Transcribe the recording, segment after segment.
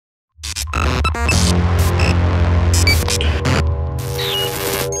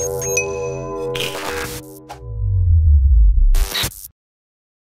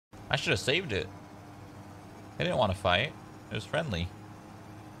should have saved it. I didn't want to fight. It was friendly.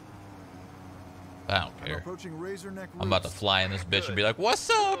 I don't care. I'm about to fly in this bitch and be like, "What's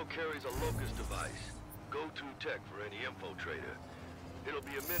up?" Carries a locus device. Go-to tech for any infiltrator. It'll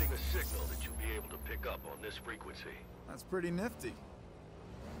be emitting a signal that you'll be able to pick up on this frequency. That's pretty nifty.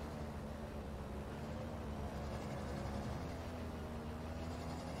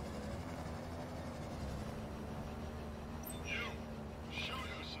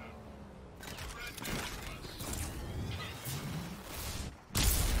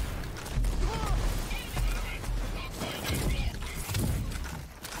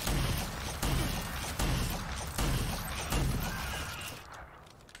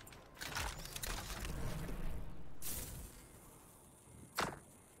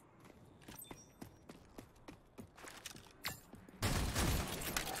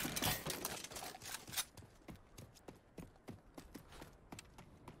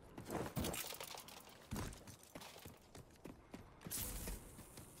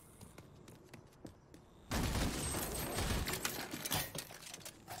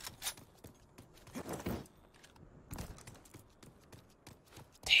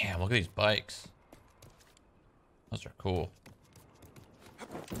 Damn, look at these bikes. Those are cool.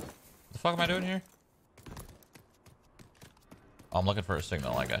 What the fuck am I doing here? Oh, I'm looking for a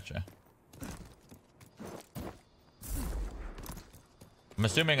signal. I gotcha. I'm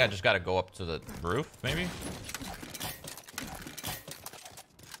assuming I just gotta go up to the roof, maybe?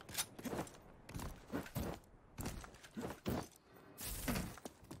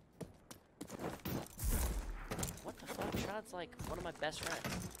 What the fuck? Shroud's like one of my best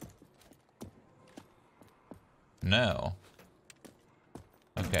friends. No.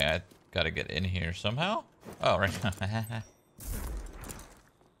 Okay, I gotta get in here somehow. Oh, right.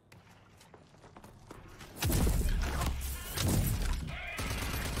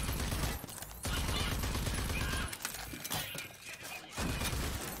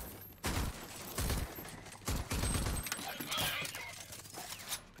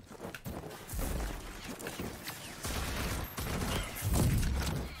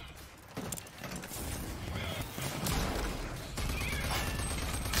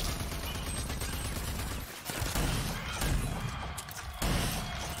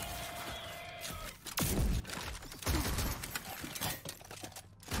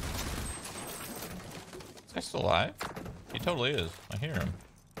 Is he still alive? He totally is. I hear him.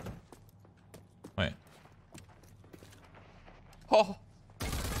 Wait. Oh!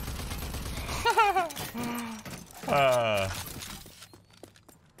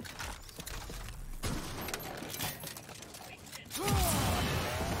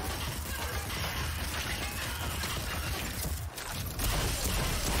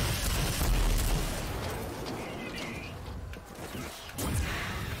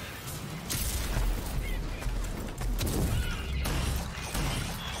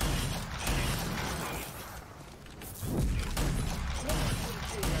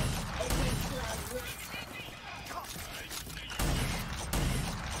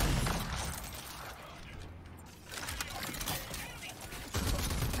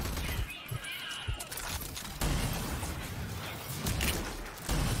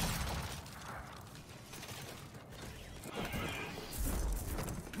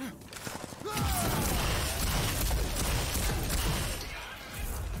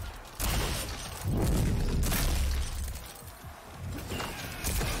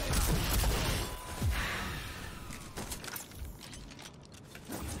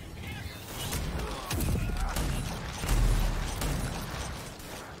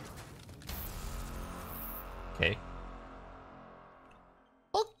 Okay.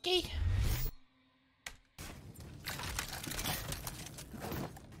 Okay.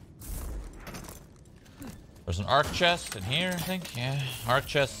 There's an arc chest in here, I think. Yeah. Arc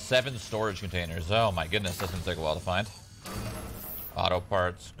chest, 7 storage containers. Oh my goodness, that's gonna take a while to find. Auto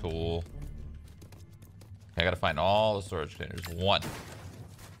parts, cool. Okay, I gotta find all the storage containers. 1.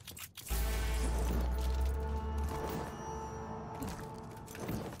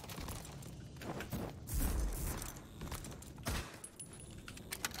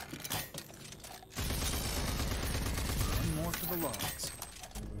 More for the logs.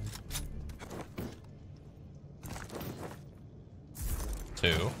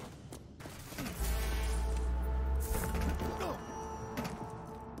 2.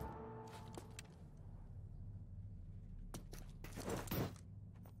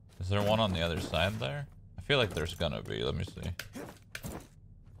 Is there one on the other side there? I feel like there's gonna be. Let me see.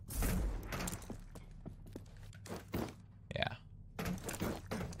 Yeah.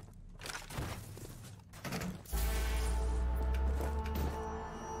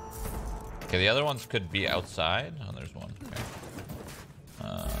 Okay, the other ones could be outside. Oh, there's one.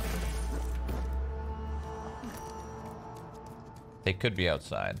 Okay. They could be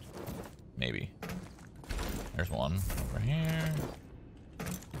outside. Maybe. There's one over here.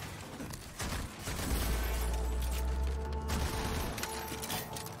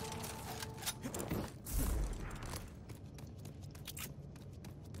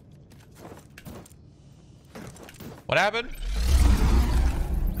 What happened?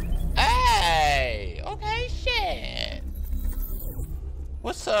 Hey! Okay, shit.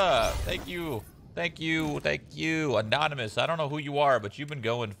 What's up? Thank you. Thank you. Thank you. Anonymous. I don't know who you are, but you've been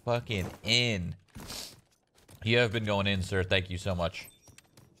going fucking in. You have been going in, sir. Thank you so much.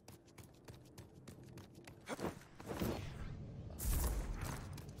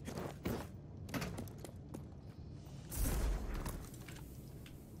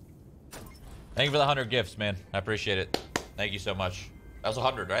 Thank you for the 100 gifts, man. I appreciate it. Thank you so much. That was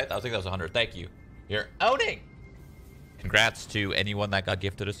 100, right? I think that was 100. Thank you. You're owning. Congrats to anyone that got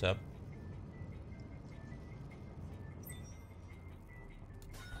gifted a sub.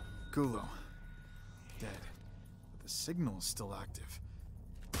 Gulo. Dead. But the signal is still active.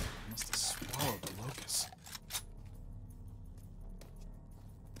 I must have swallowed the locust.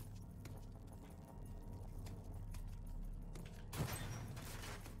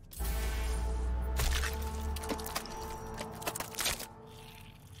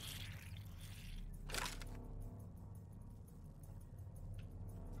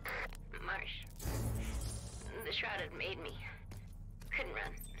 The Shroud had made me. Couldn't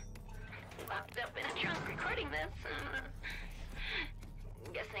run. Locked up in a trunk recording this.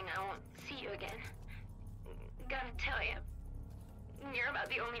 Guessing I won't see you again. Gotta tell you, you're about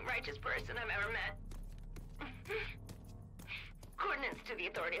the only righteous person I've ever met. Coordinates to the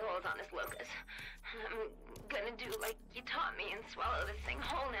authority holes on this locus. I'm gonna do like you taught me and swallow this thing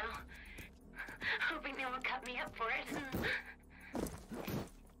whole now. Hoping they won't cut me up for it.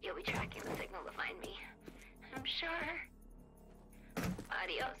 You'll be tracking the signal to find me, I'm sure.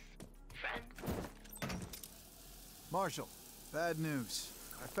 Adios, friend. Marshal, bad news.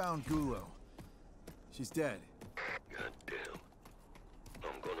 I found Gulo. She's dead. God damn.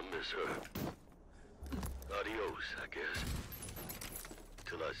 I'm gonna miss her. Adios, I guess.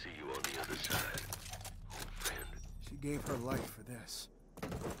 Till I see you on the other side, old friend. She gave her life for this.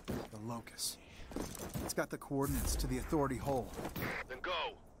 The locust. It's got the coordinates to the authority hole. Then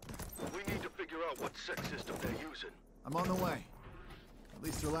go. We need to figure out what sex system they're using. I'm on the way. At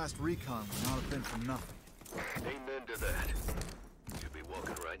least your last recon would not have been for nothing. Amen to that. You'll be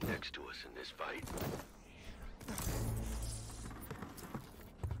walking right next to us in this fight.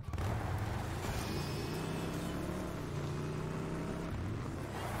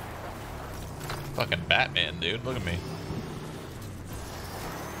 Fucking Batman, dude. Look at me.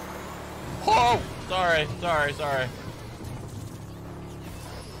 Oh! Sorry.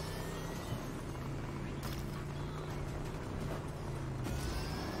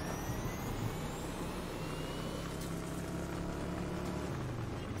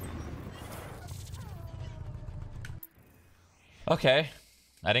 Okay.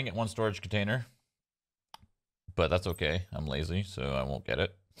 I didn't get one storage container. But that's okay. I'm lazy, so I won't get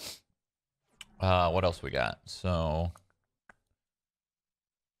it. What else we got? So,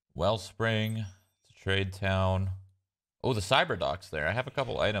 Wellspring, it's a trade town. Oh, the cyber dock's there. I have a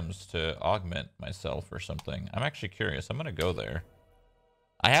couple items to augment myself or something. I'm actually curious. I'm gonna go there.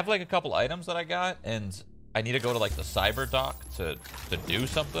 I have like a couple items that I got, and I need to go to like the cyber dock to do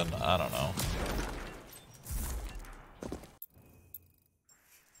something. I don't know.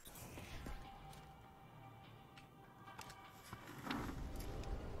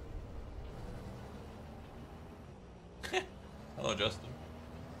 Hello, Justin.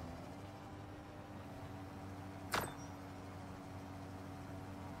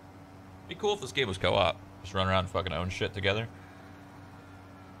 Be cool if this game was co-op. Just run around and fucking own shit together.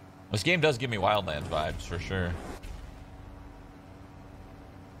 This game does give me Wildlands vibes, for sure.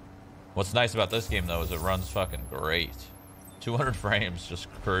 What's nice about this game, though, is it runs fucking great. 200 frames,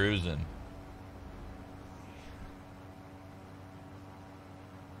 just cruising.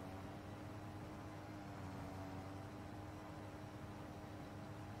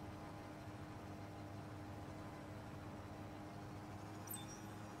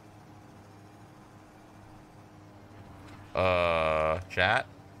 Chat?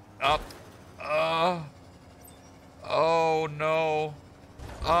 Up. Oh, no.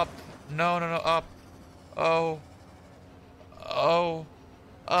 Up. No, up. Oh.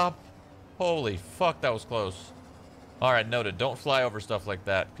 Up. Holy fuck, that was close. Alright, noted. Don't fly over stuff like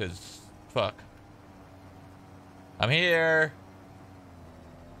that, because, fuck. I'm here.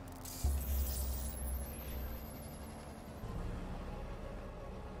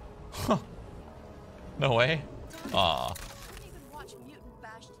 No way. Aw.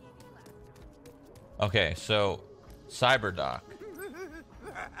 Okay, so Cyberdoc.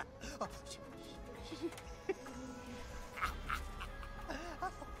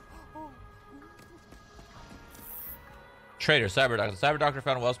 Trader, Cyberdoctor. The Cyberdoctor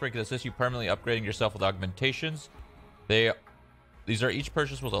found a wellspring can assist you permanently upgrading yourself with augmentations. These are each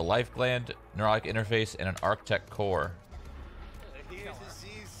purchased with a life gland, neurotic interface, and an architect core.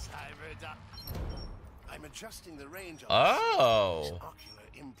 I'm adjusting the range Oh!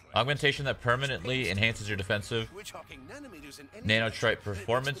 Augmentation that permanently enhances your defensive nanotrite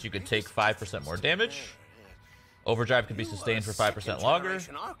performance. You could take 5% more damage. Overdrive can be sustained for 5% longer.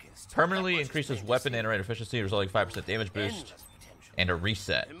 Permanently increases weapon and efficiency, resulting 5% damage boost. And a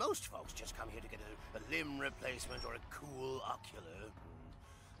reset. And most folks just come here to get a limb replacement or a cool ocular.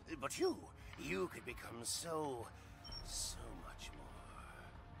 But you could become so much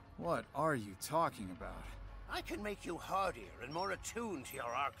more. What are you talking about? I can make you hardier and more attuned to your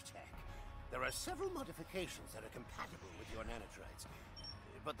archtech. There are several modifications that are compatible with your nanotrites,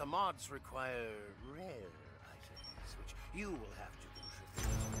 but the mods require rare items, which you will have to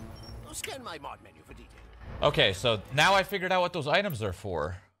contribute. Scan my mod menu for detail. Okay, so now I figured out what those items are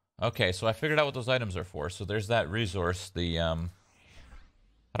for. Okay, so I figured out what those items are for. So there's that resource, the, how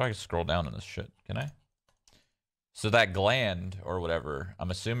do I scroll down on this shit? Can I? So that gland, or whatever,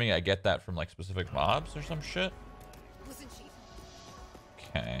 I'm assuming I get that from, like, specific mobs or some shit?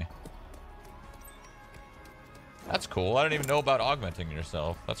 Okay. That's cool. I didn't even know about augmenting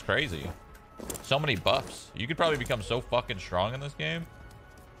yourself. That's crazy. So many buffs. You could probably become so fucking strong in this game.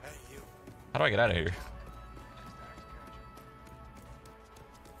 How do I get out of here?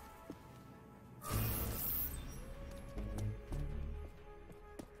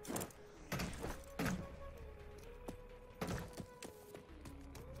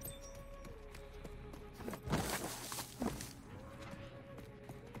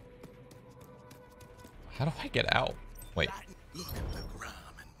 How do I get out? Wait. Look at the grime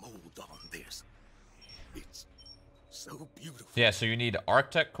and mold on this. It's so beautiful. Yeah, so you need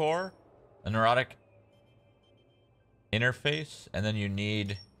architect core, a neurotic interface, and then you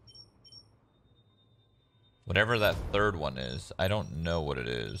need whatever that third one is. I don't know what it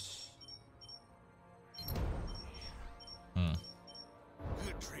is.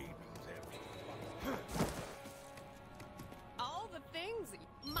 Good dreams, everyone. All the things,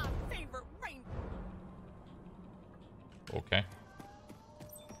 my favorite rain. Okay.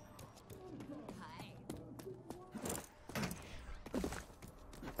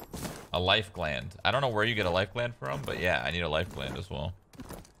 A life gland. I don't know where you get a life gland from, but yeah, I need a life gland as well.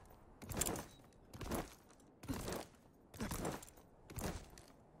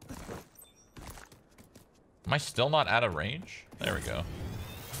 Am I still not out of range? There we go.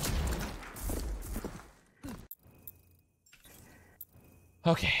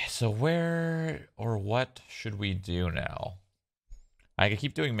 Okay, so where or what should we do now? I could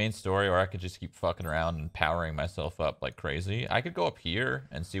keep doing main story, or I could just keep fucking around and powering myself up like crazy. I could go up here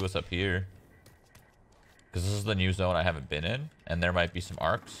and see what's up here, because this is the new zone I haven't been in, and there might be some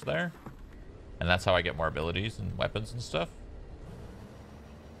arcs there, and that's how I get more abilities and weapons and stuff.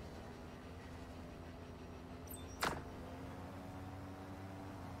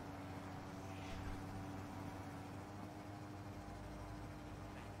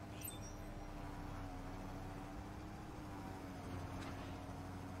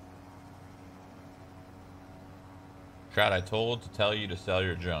 Shroud, I told to tell you to sell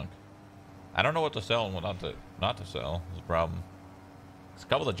your junk. I don't know what to sell and what not to sell is the problem. It's a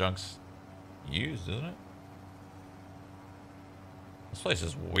couple of the junk's used, isn't it? This place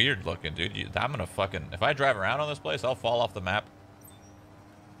is weird looking, dude. I'm gonna fucking... If I drive around on this place, I'll fall off the map.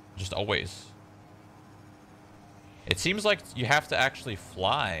 Just always. It seems like you have to actually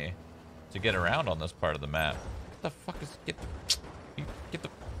fly to get around on this part of the map. What the fuck is... Get the...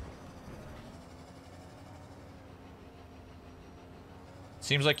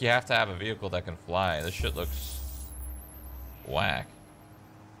 Seems like you have to have a vehicle that can fly. This shit looks whack.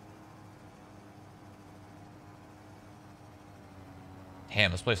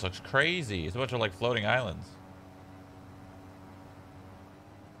 Damn, this place looks crazy. It's a bunch of like floating islands.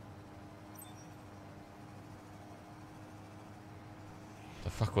 The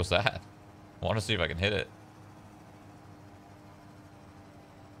fuck was that? I want to see if I can hit it.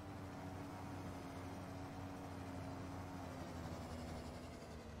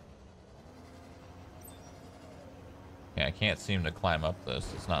 I can't seem to climb up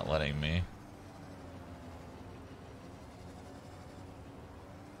this. It's not letting me.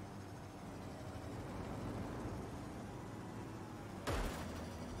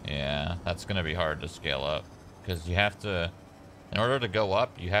 Yeah, that's gonna be hard to scale up. Because you have to... In order to go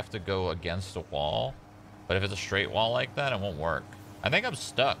up, you have to go against a wall. But if it's a straight wall like that, it won't work. I think I'm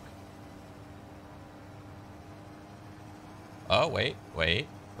stuck. Oh, wait.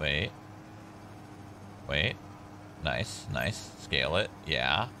 Nice, nice. Scale it.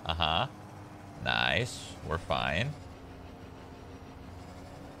 Yeah, uh-huh. Nice. We're fine.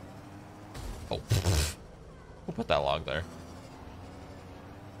 Oh, who put that log there?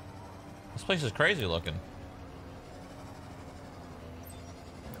 This place is crazy looking.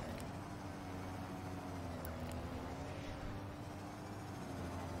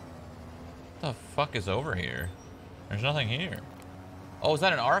 What the fuck is over here? There's nothing here. Oh, is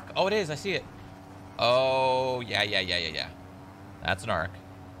that an arc? Oh, it is. I see it. Oh, yeah. That's an arc.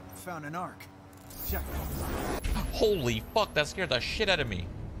 Found an arc. Check. Holy fuck, that scared the shit out of me.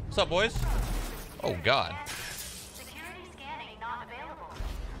 What's up, boys? Oh, God. Security scanning not available.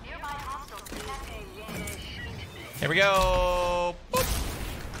 Nearby hostiles detected. Here we go. Boop.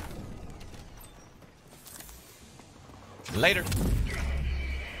 Later.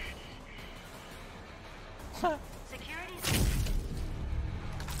 Security.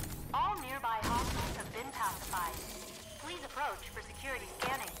 All nearby hostiles have been pacified. Please approach for security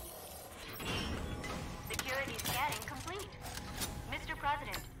scanning. Security scanning complete. Mr.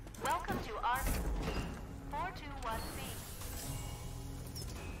 President, welcome to ARC 421C.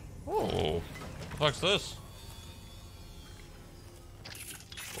 Oh, what's this?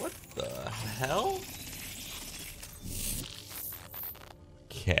 What the hell?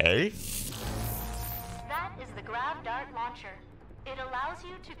 Okay. That is the Grav Dart Launcher. It allows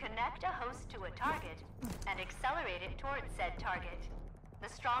you to connect a host to a target and accelerate it towards said target. The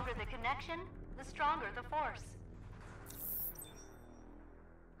stronger the connection, the stronger the force.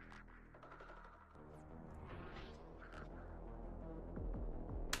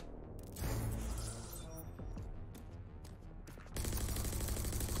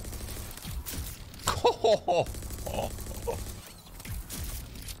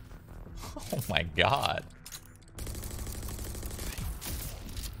 Oh my God.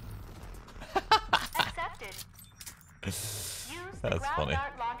 Accepted. Use the That's Grav funny.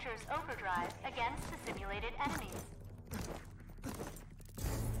 Dart Launcher's overdrive against the simulated enemies.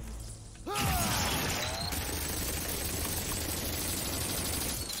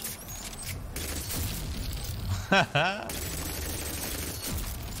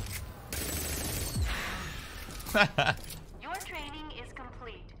 Your training is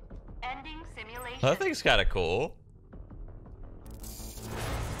complete. Ending simulation. That thing's kind of cool.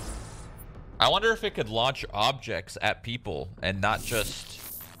 I wonder if it could launch objects at people and not just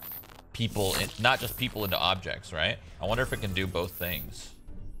people, into objects, right? I wonder if it can do both things.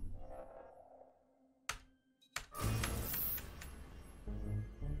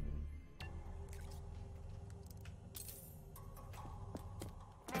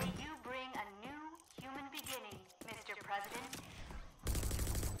 May you bring a new human beginning, Mr. President.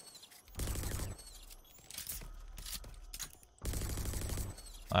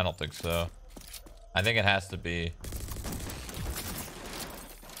 I don't think so. I think it has to be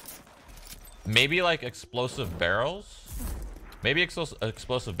maybe like explosive barrels. Maybe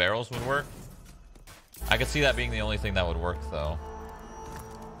explosive barrels would work. I could see that being the only thing that would work, though.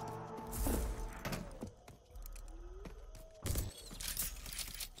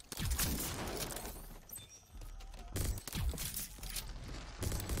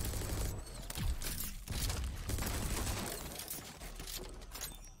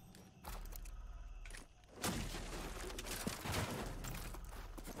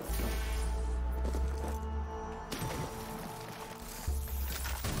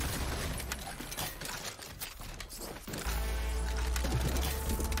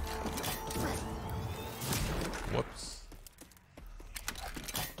 Whoops.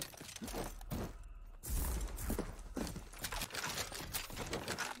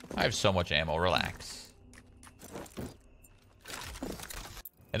 I have so much ammo. Relax.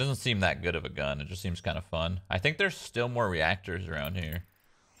 It doesn't seem that good of a gun. It just seems kind of fun. I think there's still more reactors around here.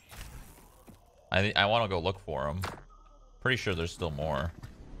 I want to go look for them. Pretty sure there's still more.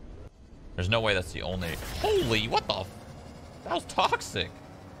 There's no way that's the only... Holy, what the... That was toxic.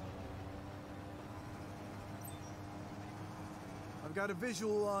 I've got a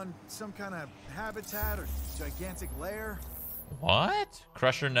visual on some kind of habitat or gigantic lair. What?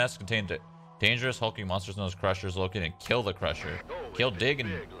 Crusher nest contained dangerous hulking monsters known as crushers. Locate and kill the crusher. Oh, Kill, it's dig, and...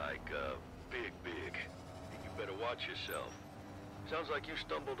 big, like, big. You better watch yourself. Sounds like you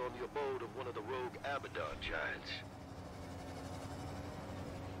stumbled on the abode of one of the rogue Abaddon giants.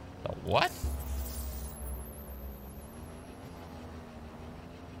 The what?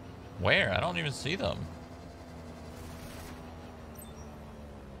 Where? I don't even see them.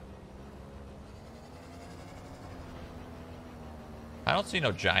 I don't see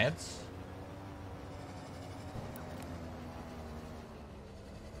no giants.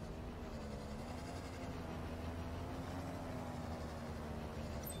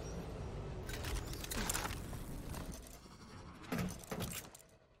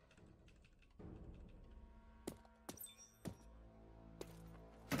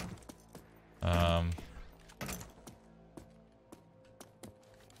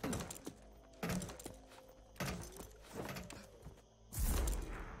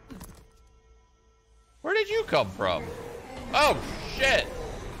 Where did you come from? Oh, shit.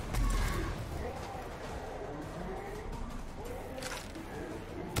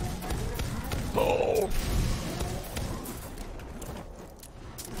 Oh.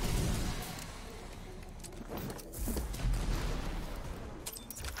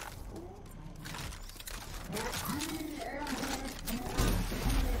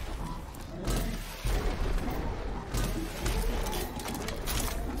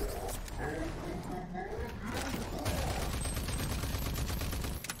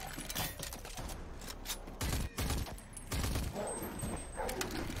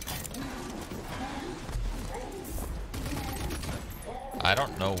 I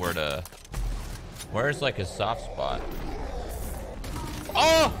don't know where to... Where's like his soft spot?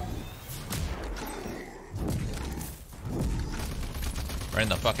 Oh! Right in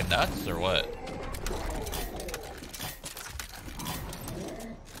the fucking nuts or what?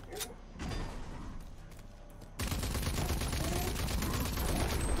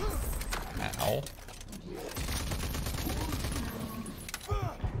 Ow.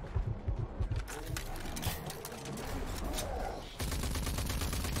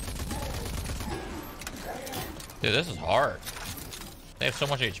 Dude, this is hard. They have so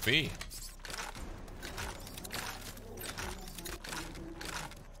much HP.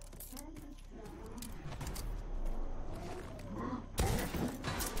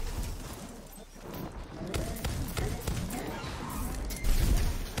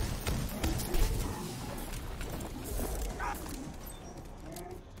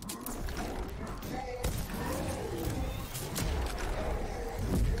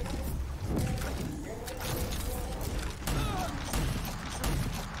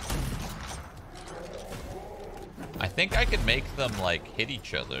 I think I could make them like hit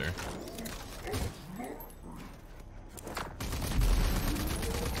each other.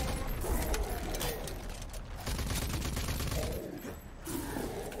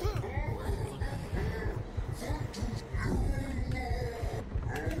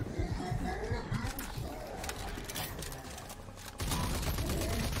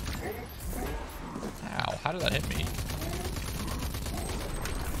 Ow, how did that hit me?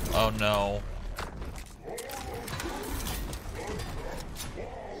 Oh no.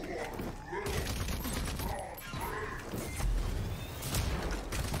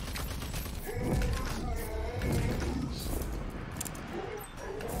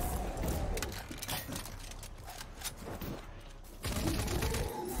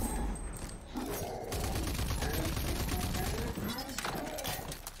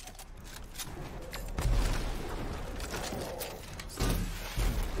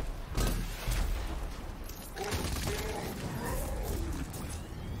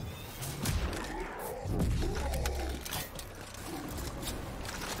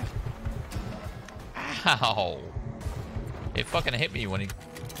 Ow. It fucking hit me when he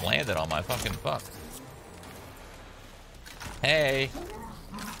landed on my fucking fuck. Hey.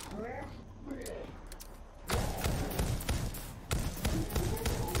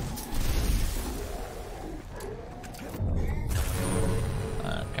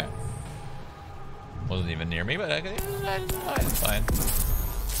 Okay. Wasn't even near me, but it's fine.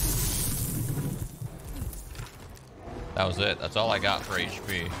 That was it. That's all I got for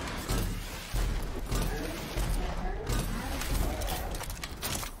HP.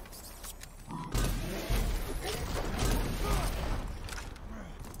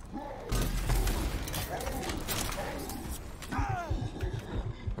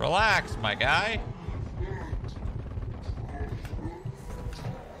 Relax, my guy.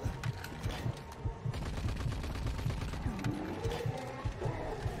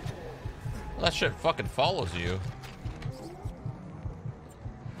 Well, that shit fucking follows you.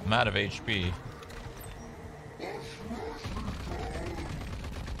 I'm out of HP.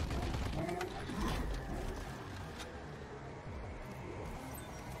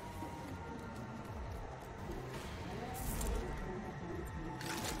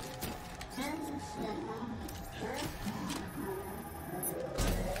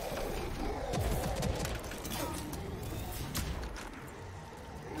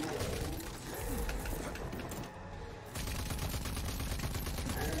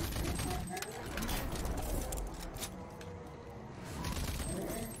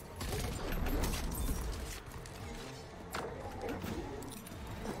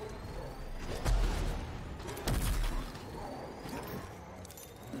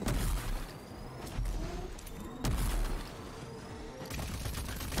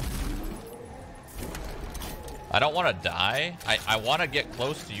 I don't want to die. I want to get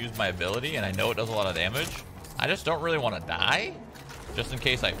close to use my ability, and I know it does a lot of damage. I just don't really want to die, just in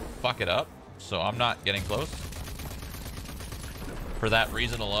case I fuck it up. So I'm not getting close. For that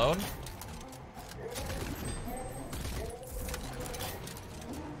reason alone.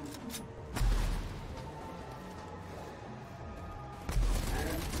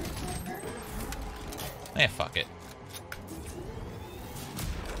 Eh, fuck it.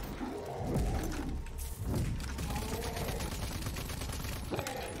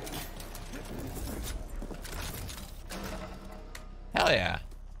 Hell yeah.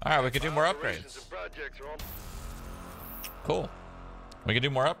 Alright, we could do more upgrades. Cool. We can do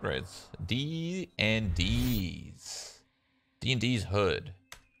more upgrades. D and D's. D and D's hood.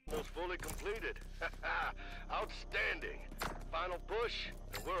 Almost fully completed. Outstanding. Final push,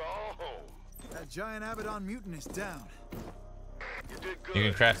 and we're all home. That giant Abaddon mutant is down. You did good. You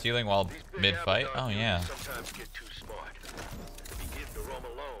can craft ceiling while mid-fight? Oh, yeah. Sometimes get too smart. Begin to roam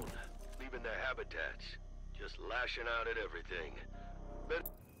alone, leaving their habitats, just lashing out at everything. Better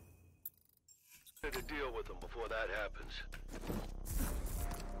to deal with them before that happens.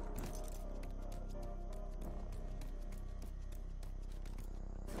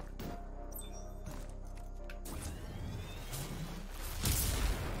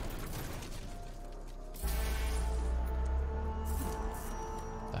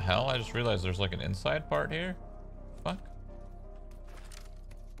 The hell? I just realized there's like an inside part here. Fuck.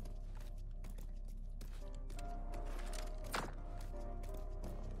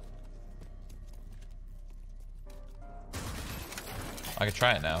 I could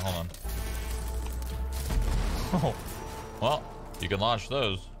try it now. Hold on. Oh, well, you can launch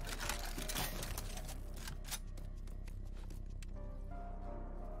those.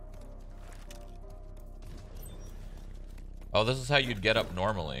 Oh, this is how you'd get up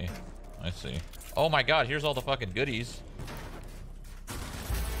normally. I see. Oh my god, here's all the fucking goodies.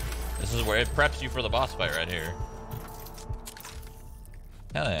 This is where it preps you for the boss fight right here.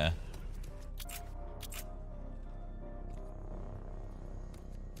 Hell yeah.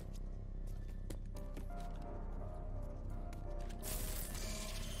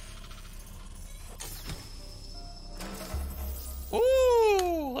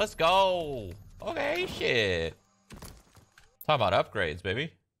 Ooh, let's go. Okay, shit. Talking about upgrades,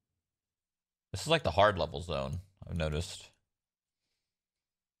 baby. This is like the hard level zone, I've noticed.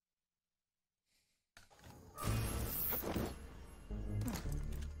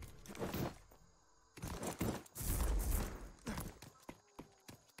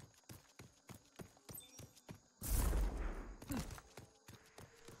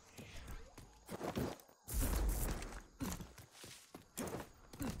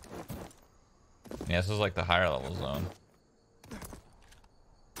 Yeah, this is like the higher level zone.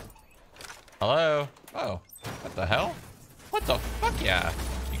 Hello? Oh, what the hell? What the fuck, yeah?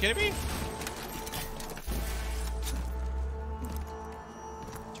 You kidding me?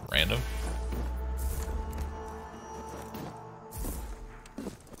 It's random.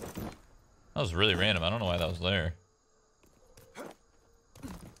 That was really random. I don't know why that was there.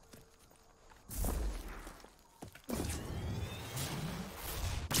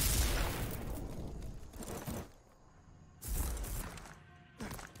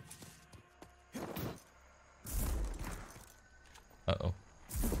 Uh-oh.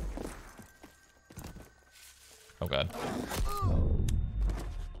 Oh god.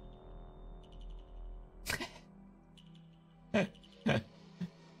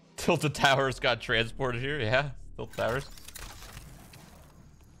 Tilted Towers got transported here. Yeah, Tilted Towers.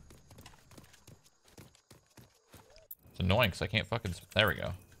 It's annoying because I can't fucking... There we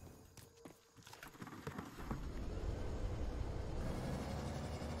go.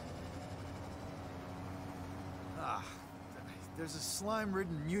 There's a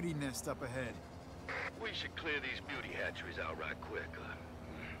slime-ridden mutie nest up ahead. We should clear these beauty hatcheries out right quick.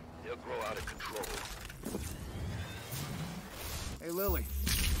 They'll grow out of control. Hey, Lily.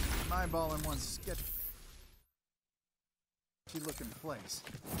 I'm eyeballing one sketchy-looking place.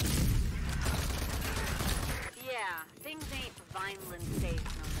 Yeah, things ain't Vineland safe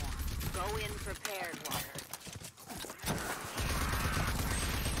no more. Go in prepared, Walker.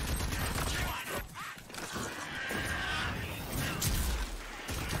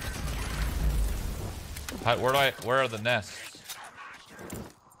 Where are the nests?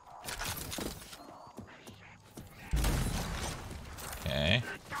 Okay.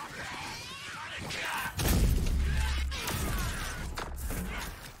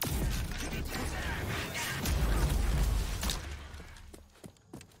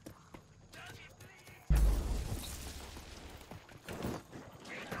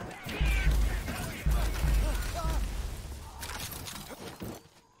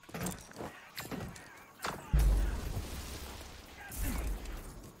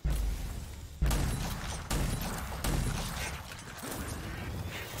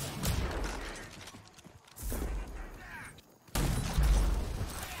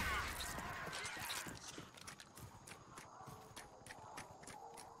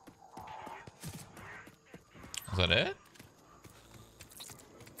 that it?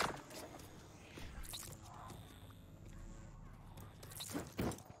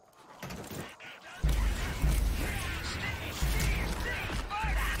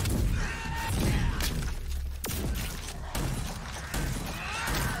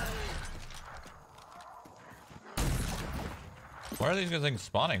 Where are these things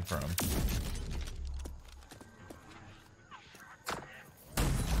spawning from?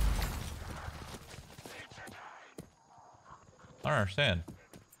 I don't understand.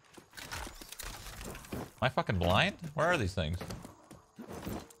 Am I fucking blind? Where are these things?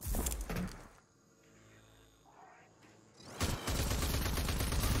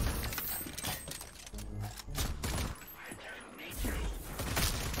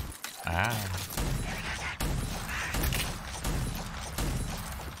 Ah.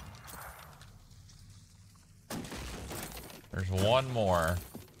 There's one more.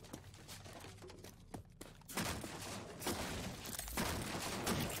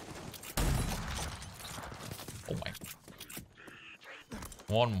 Oh my.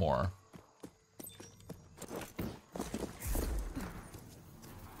 One more.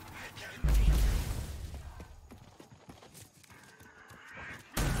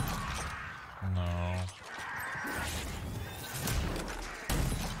 No.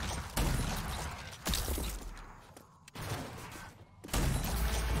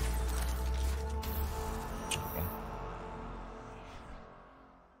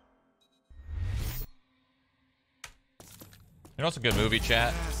 You know what's a good movie,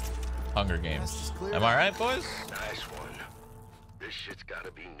 chat? Hunger Games. Am I right, boys? Nice one. This shit's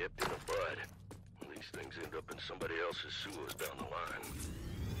gotta be nipped in the bud. These things end up in somebody else's sewers down the line.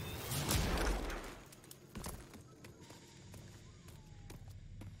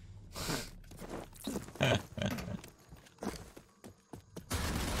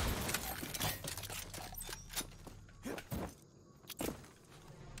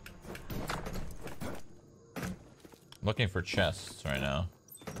 Looking for chests right now.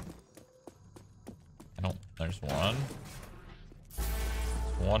 I don't. There's one.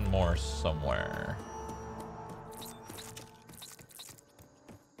 There's one more somewhere.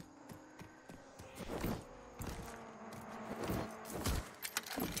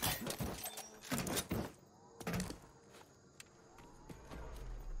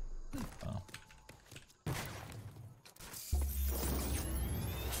 Oh.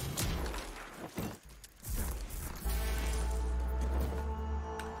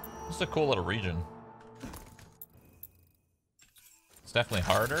 This is a cool little region. It's definitely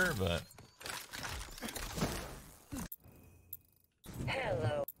harder, but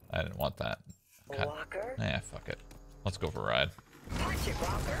Hello, I didn't want that. God. Walker. Yeah, fuck it. Let's go for a ride. Punch it,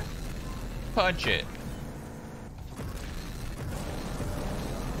 Walker. Punch it.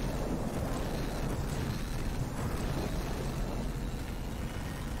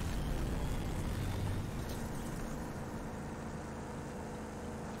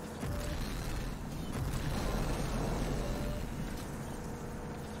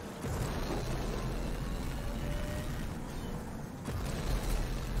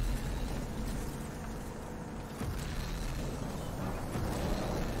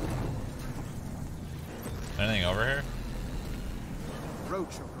 Anything over here? Road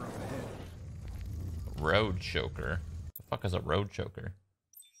choker up ahead. Road choker? The fuck is a road choker?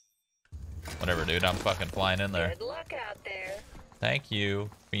 Whatever, dude. I'm fucking flying in there. Good luck out there. Thank you,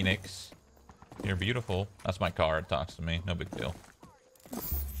 Phoenix. You're beautiful. That's my car. It talks to me. No big deal.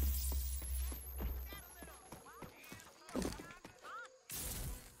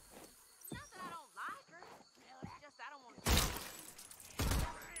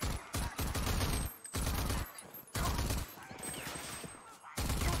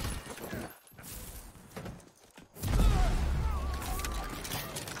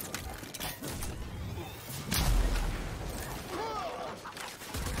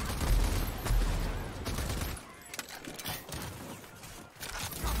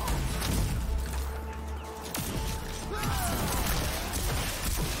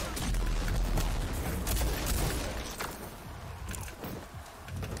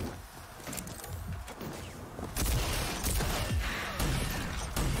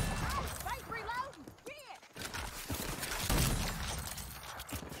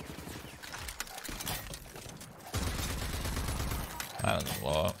 That doesn't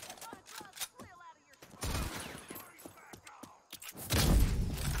blow up.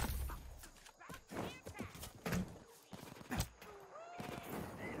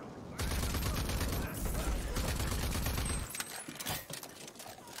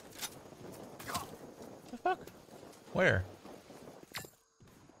 The fuck? Where?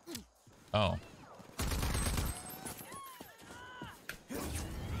 Oh.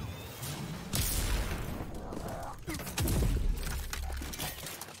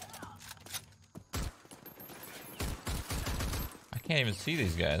 can't even see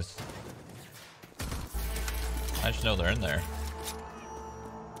these guys. I just know they're in there.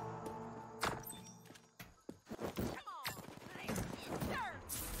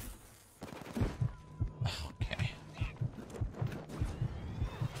 Okay.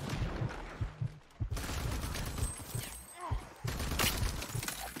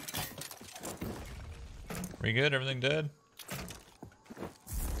 We good? Everything dead?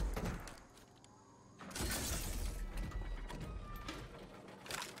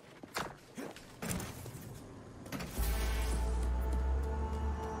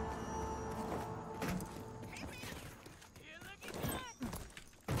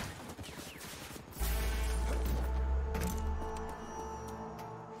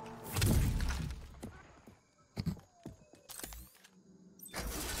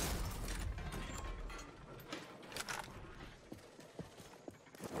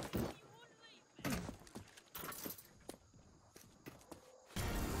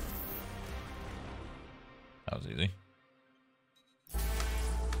 That was easy.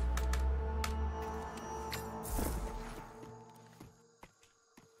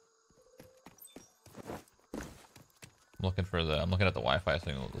 I'm looking at the Wi-Fi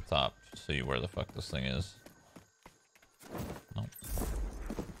signal at the top to see where the fuck this thing is. Nope. This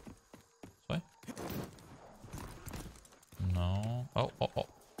way? No. Oh.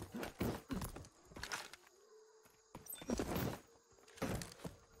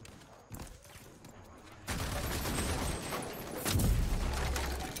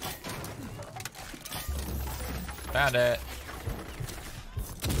 Found it.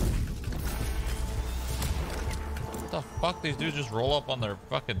 What the fuck? These dudes just roll up on their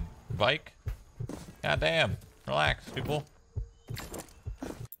fucking bike? God damn. Relax, people.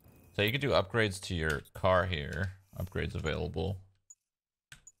 So you can do upgrades to your car here. Upgrades available.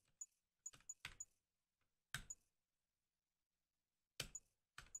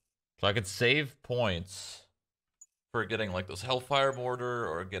 So I could save points for getting like this Hellfire mortar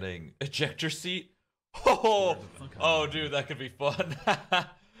or getting ejector seat. Oh, dude, that could be fun.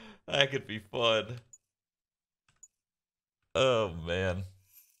 That could be fun. Oh, man.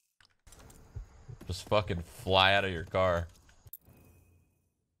 Just fucking fly out of your car.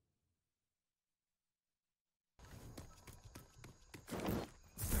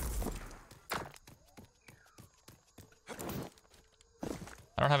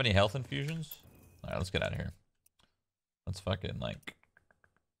 I don't have any health infusions. Alright, let's get out of here. Let's fucking, like...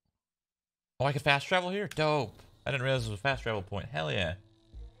 Oh, I can fast travel here? Dope. I didn't realize it was a fast travel point. Hell yeah.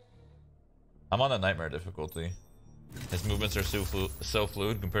 I'm on the nightmare difficulty. His movements are so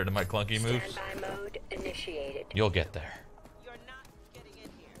fluid compared to my clunky moves. Standby mode initiated. You'll get there. You're not getting in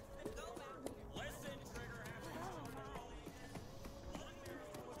here. Go back. Listen,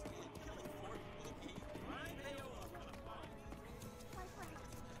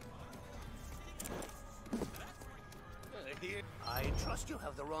 trigger I trust you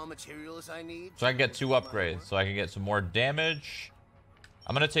have the raw materials I need. So I can get 2 upgrades. So I can get some more damage.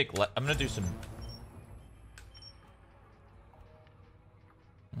 I'm gonna do some.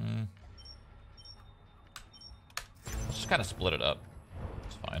 Let's just kind of split it up.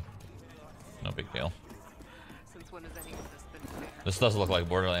 It's fine. No big deal. Since when has any of this been fair? This does look like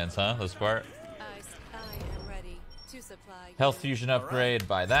Borderlands, huh? This part. I am ready to supply. Health fusion upgrade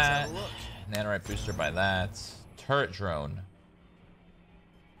by that. Nanorite booster by that. Turret drone.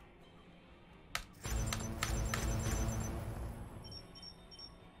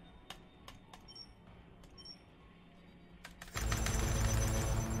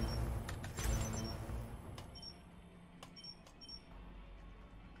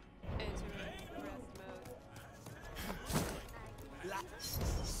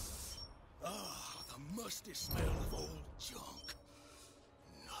 Smell of old junk.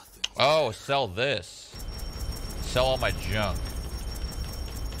 Nothing. Oh, sell this. Sell all my junk.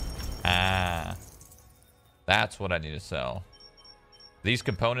 Ah. That's what I need to sell. These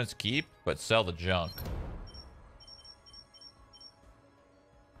components keep, but sell the junk.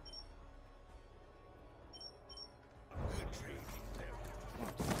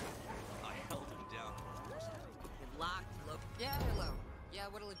 I held him down. Locked. Look. Yeah. Hello. Yeah.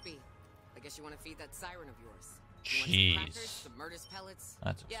 What'll it be? I guess you want to feed that siren of yours. You want some crackers, Jeez. some Murder's pellets?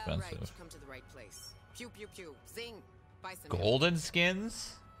 That's Yeah, expensive. right. You come to the right place. Pew pew pew. Zing. Buy some. Golden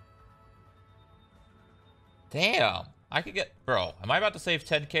skins? Damn. I could get... Bro, am I about to save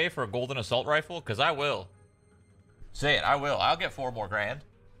 10k for a golden assault rifle? Because I will. Say it, I will. I'll get 4 more grand.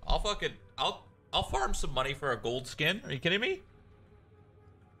 I'll fucking... I'll farm some money for a gold skin. Are you kidding me?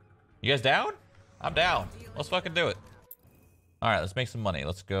 You guys down? I'm down. Let's fucking do it. Alright, let's make some money.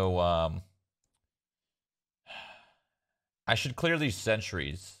 Let's go, I should clear these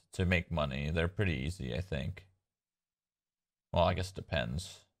sentries to make money. They're pretty easy, I think. Well, I guess it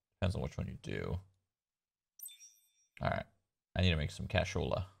depends. Depends on which one you do. Alright. I need to make some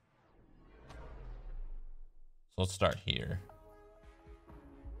cashola. So let's start here.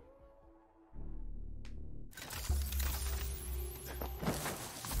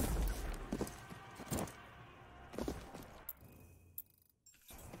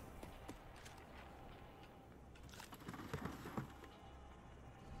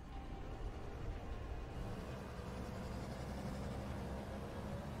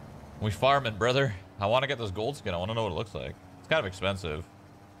 We farming, brother. I want to get this gold skin. I want to know what it looks like. It's kind of expensive.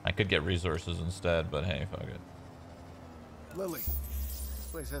 I could get resources instead, but hey, fuck it. Lily, this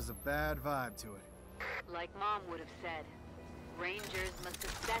place has a bad vibe to it. Like Mom would have said, Rangers must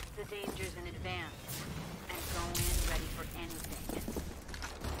assess the dangers in advance and go in ready for anything.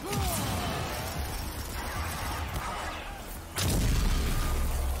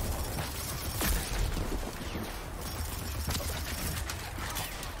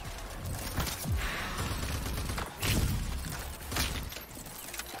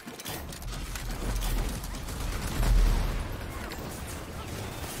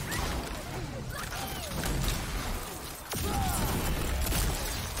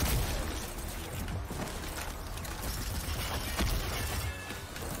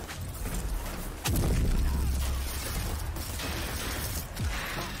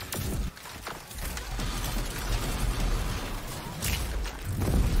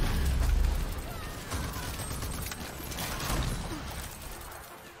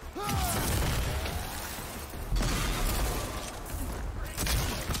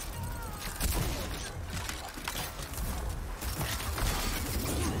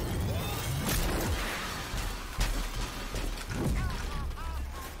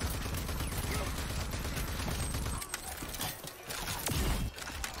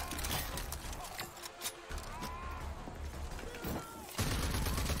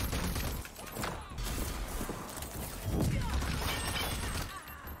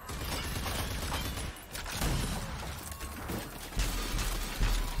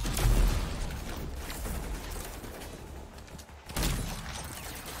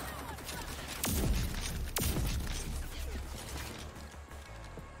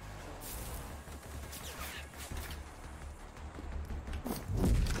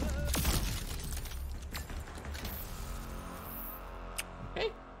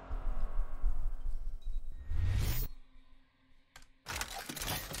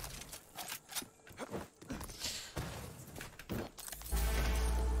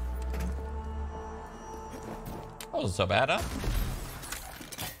 That wasn't so bad, huh?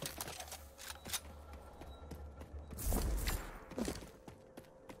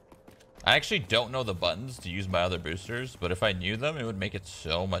 I actually don't know the buttons to use my other boosters, but if I knew them, it would make it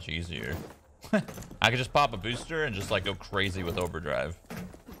so much easier. I could just pop a booster and just like go crazy with overdrive.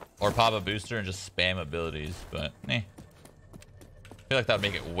 Or pop a booster and just spam abilities, but eh. I feel like that would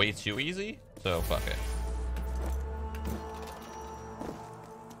make it way too easy, so fuck it.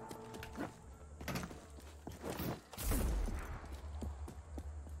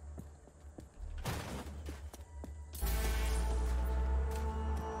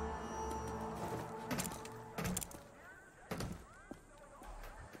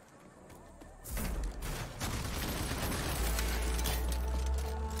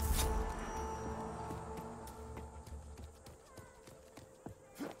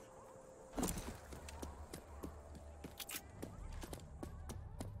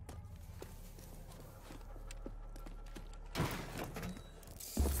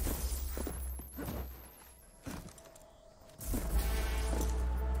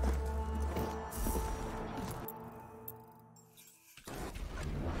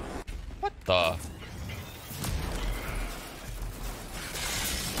 What the?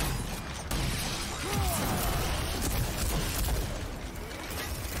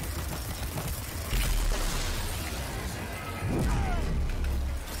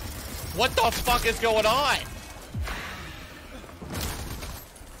 What the fuck is going on?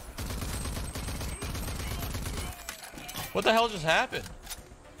 What the hell just happened?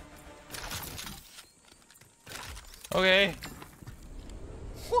 Okay.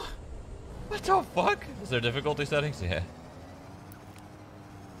 What the fuck? Is there difficulty settings? Yeah.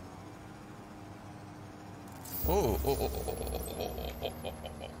 Oh,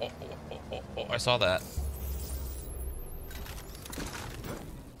 I saw that.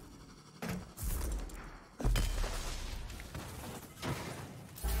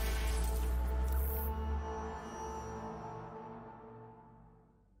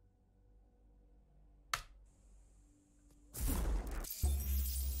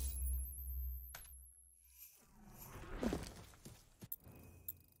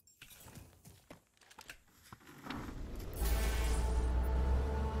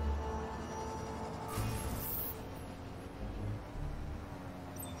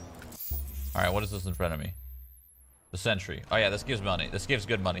 Alright, what is this in front of me? The sentry. Oh yeah, this gives money. This gives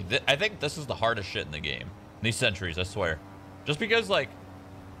good money. I think this is the hardest shit in the game. These sentries, I swear. Just because, like,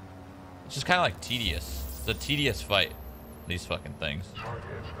 it's just kind of like tedious. It's a tedious fight. These fucking things.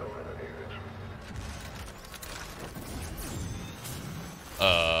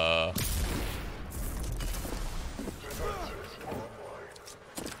 Ow!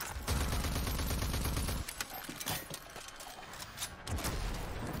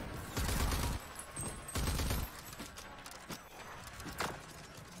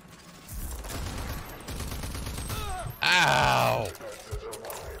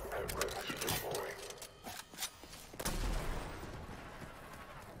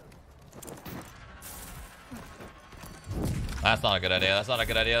 That's not a good idea. That's not a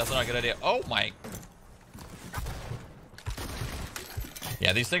good idea. That's not a good idea. Oh my.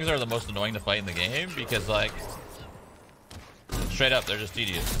 Yeah, these things are the most annoying to fight in the game because, like, straight up, they're just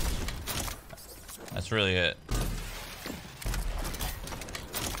tedious. That's really it.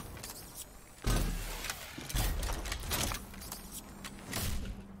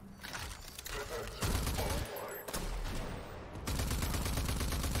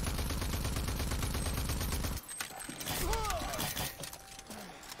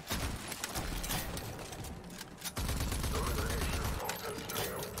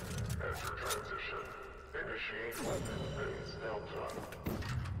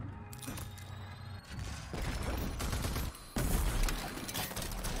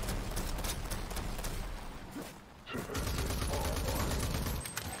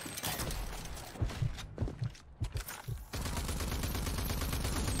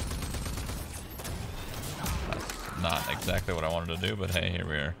 Not exactly what I wanted to do, but hey, here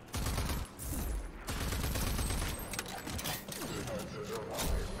we are.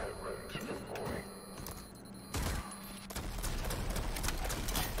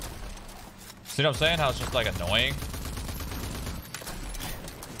 See what I'm saying? How it's just like annoying?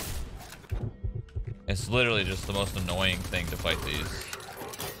 It's literally just the most annoying thing to fight these.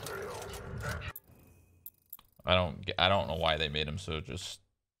 I don't know why they made them so just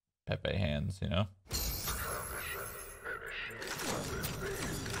Pepe hands, you know?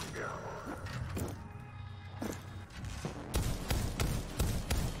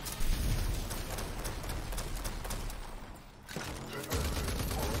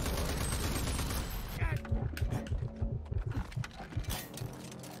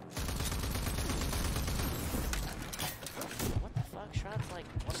 What the fuck? Shroud's like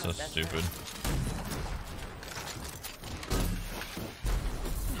one of So my best stupid. friends.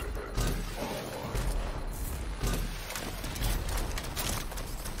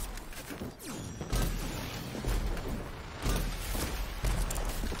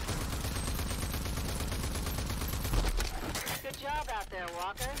 Good job out there,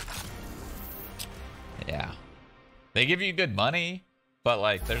 Walker. Yeah. They give you good money, but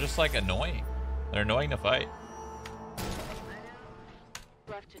like they're just like annoying. They're annoying to fight.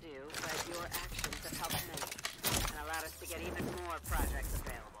 Left to do, but your actions have helped many and allowed us to get even more projects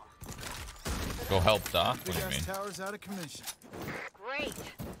available. Go help Doc? What Big do you ass mean? tower's out of commission. Great.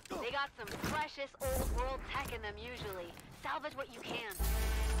 They got some precious old world tech in them usually. Salvage what you can.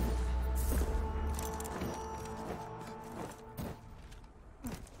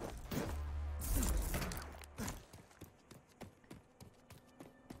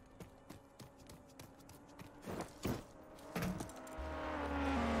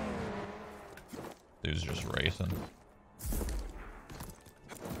 Dude's just racing.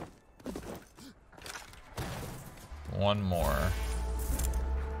 One more.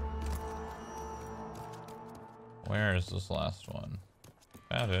 Where is this last one?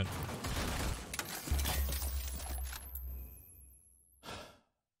 Found it.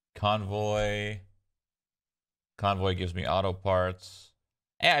 Convoy. Convoy gives me auto parts.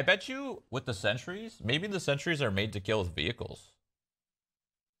 Hey, I bet you with the sentries, maybe the sentries are made to kill with vehicles.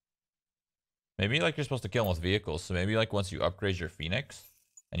 Maybe like you're supposed to kill them with vehicles. So maybe like once you upgrade your Phoenix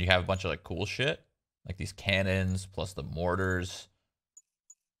and you have a bunch of like cool shit, like these cannons plus the mortars.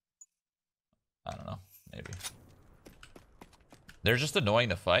 I don't know. Maybe. They're just annoying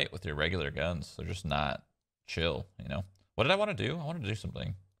to fight with your regular guns. They're just not chill, you know? What did I want to do? I wanted to do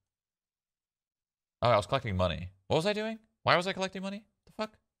something. Oh, I was collecting money. What was I doing? Why was I collecting money? The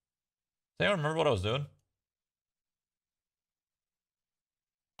fuck? Does anyone remember what I was doing?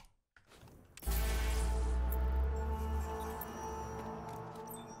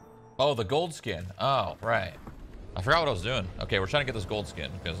 Oh, the gold skin. Oh, right. I forgot what I was doing. Okay, we're trying to get this gold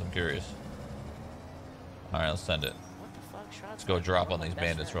skin because I'm curious. All right, let's send it. What the fuck? Shroud's Let's go like drop one on of these my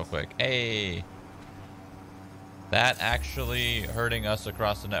best bandits real friends. quick. Hey. That actually hurting us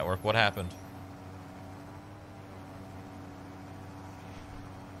across the network. What happened?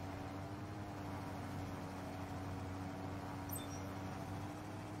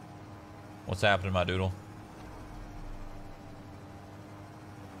 What's happening, my doodle?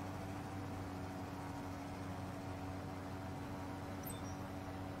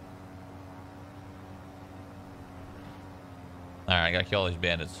 Alright, I gotta kill all these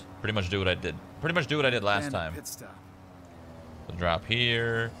bandits. Pretty much do what I did. Pretty much do what I did last time. Pit stop. So drop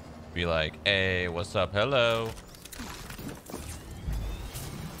here. Be like, hey, what's up? Hello.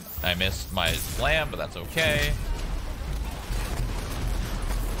 I missed my slam, but that's okay.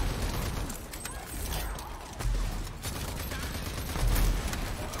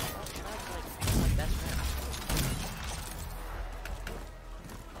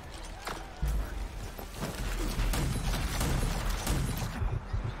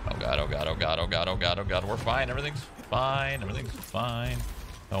 Oh god, we're fine. Everything's fine. Everything's fine.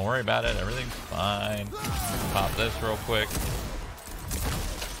 Don't worry about it. Everything's fine. Pop this real quick.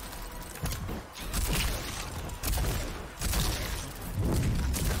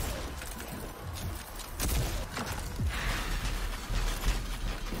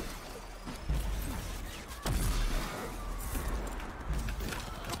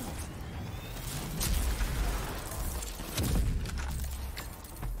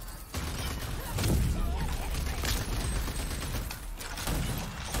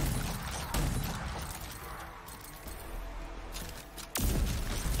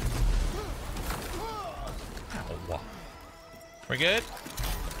 We're good?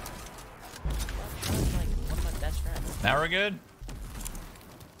 Like one of my best friends. Now we're good?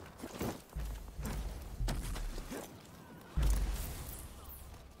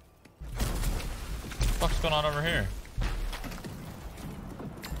 What's going on over here?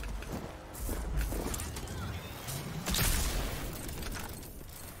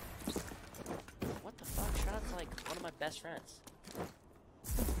 What the fuck? Shroud's like one of my best friends.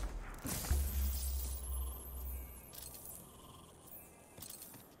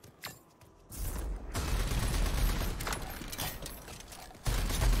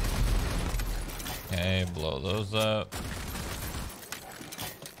 Okay, blow those up.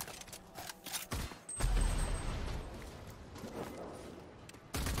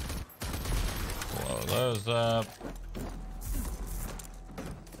 Blow those up.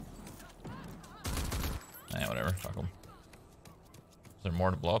 Eh, whatever. Fuck them. Is there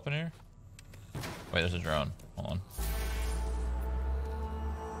more to blow up in here? Wait, there's a drone. Hold on.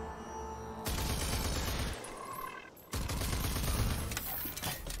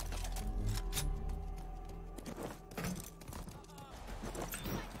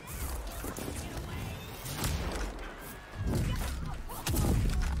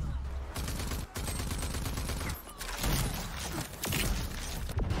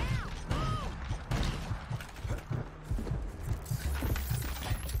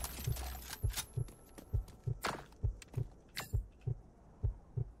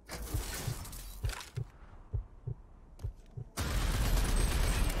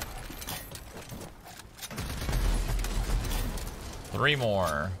 Three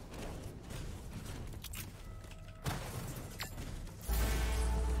more.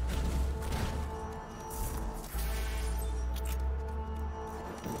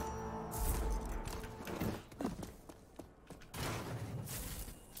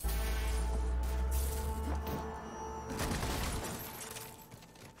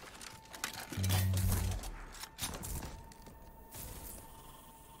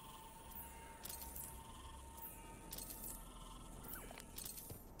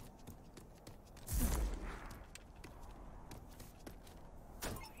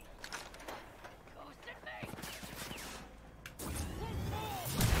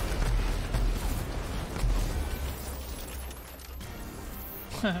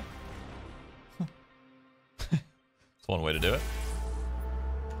 That's one way to do it.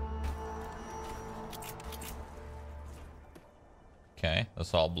 Okay,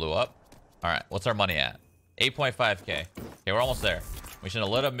 this all blew up. All right, what's our money at? 8.5k. Okay, we're almost there. We should a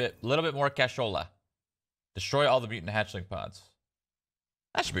little bit more cashola. Destroy all the mutant hatchling pods.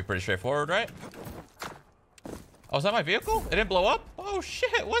 That should be pretty straightforward, right? Oh, is that my vehicle? It didn't blow up? Oh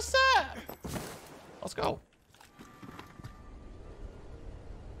shit, what's that? Let's go.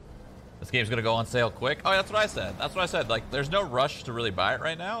 This game's gonna go on sale quick. Oh, that's what I said. That's what I said. Like, there's no rush to really buy it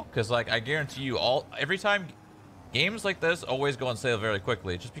right now, because like I guarantee you, every time games like this always go on sale very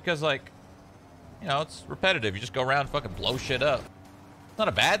quickly, just because like, you know, it's repetitive. You just go around and fucking blow shit up. It's not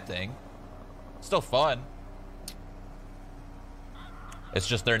a bad thing. It's still fun. It's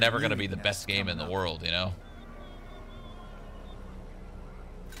just they're never gonna be the best game in the world, you know.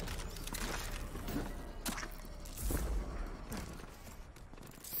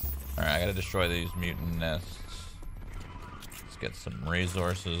 Alright, I gotta destroy these mutant nests. Let's get some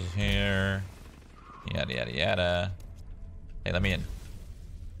resources here. Yada, yada, yada. Hey, let me in.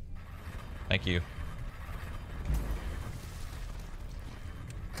 Thank you.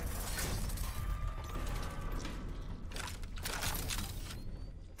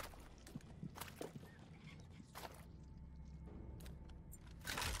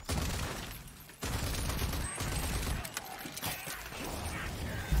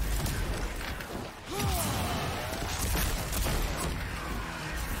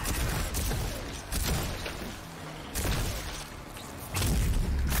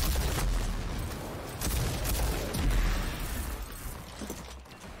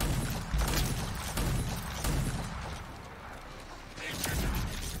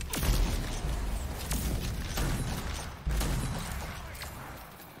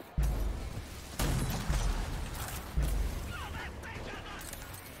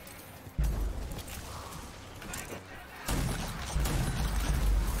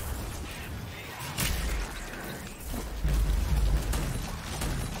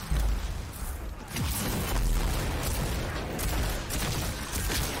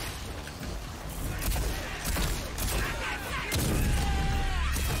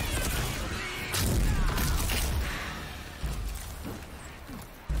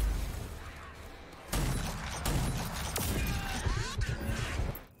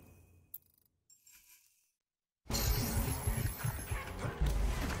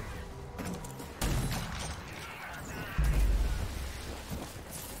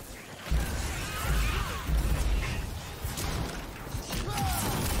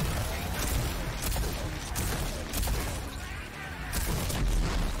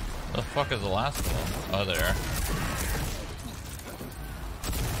 The fuck is the last one? Oh, there.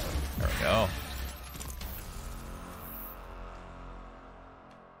 There we go.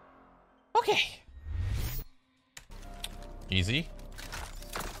 Okay. Easy.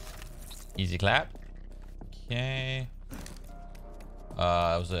 Easy clap. Okay.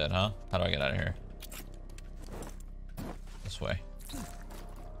 That was it, huh? How do I get out of here? This way.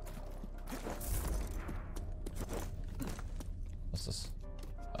 What's this?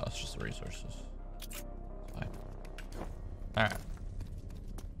 Oh, it's just the resources. Fine. Alright.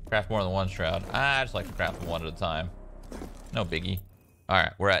 Craft more than one shroud. I just like to craft one at a time. No biggie.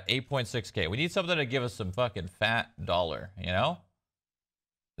 Alright, we're at 8.6k. We need something to give us some fucking fat dollar, you know?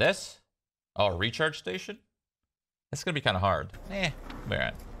 This? Oh, a recharge station? It's gonna be kind of hard. Be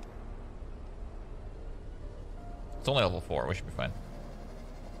alright. It's only level 4. We should be fine.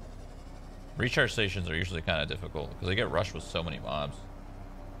 Recharge stations are usually kind of difficult because they get rushed with so many mobs.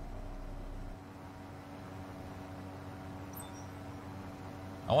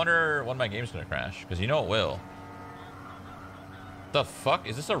 I wonder when my game's gonna crash, because you know it will. The fuck?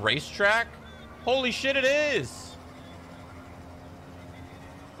 Is this a racetrack? Holy shit, it is!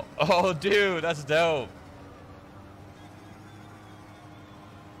 Oh, dude, that's dope.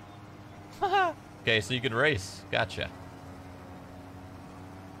 Okay, so you could race. Gotcha.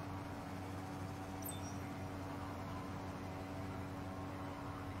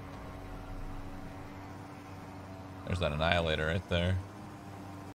 There's that annihilator right there.